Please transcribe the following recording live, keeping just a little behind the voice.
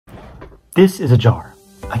This is a jar.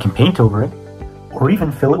 I can paint over it, or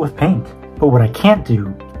even fill it with paint. But what I can't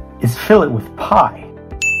do is fill it with pi.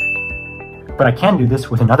 But I can do this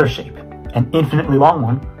with another shape, an infinitely long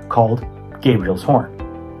one called Gabriel's horn.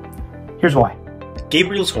 Here's why.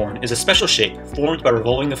 Gabriel's horn is a special shape formed by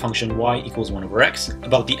revolving the function y equals 1 over x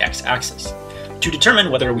about the x-axis. To determine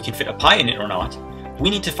whether we can fit a pi in it or not, we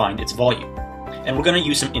need to find its volume, and we're going to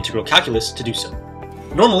use some integral calculus to do so.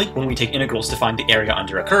 Normally, when we take integrals to find the area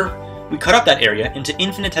under a curve, we cut up that area into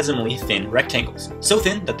infinitesimally thin rectangles, so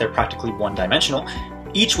thin that they're practically one-dimensional,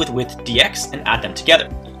 each with width dx, and add them together.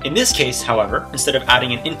 In this case, however, instead of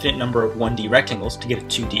adding an infinite number of 1D rectangles to get a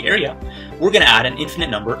 2D area, we're going to add an infinite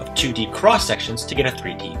number of 2D cross-sections to get a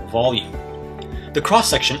 3D volume. The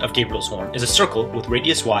cross-section of Gabriel's horn is a circle with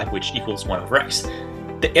radius y which equals 1 over x.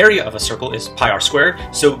 The area of a circle is pi r squared,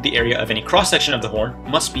 so the area of any cross-section of the horn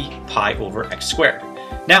must be pi over x squared.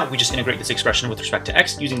 Now we just integrate this expression with respect to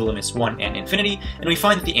x using the limits 1 and infinity, and we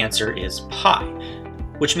find that the answer is pi,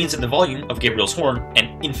 which means that the volume of Gabriel's horn,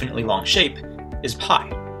 an infinitely long shape, is pi.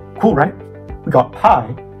 Cool, right? We got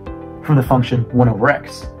pi from the function 1 over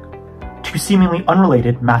x. Two seemingly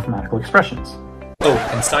unrelated mathematical expressions. Oh,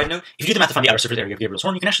 and side note, if you do the math to find the outer surface area of Gabriel's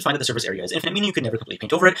horn, you can actually find that the surface area is infinite, meaning you could never completely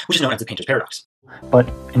paint over it, which is known as the painter's paradox. But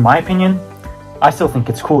in my opinion, I still think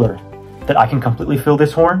it's cooler that I can completely fill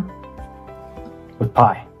this horn with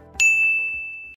pi.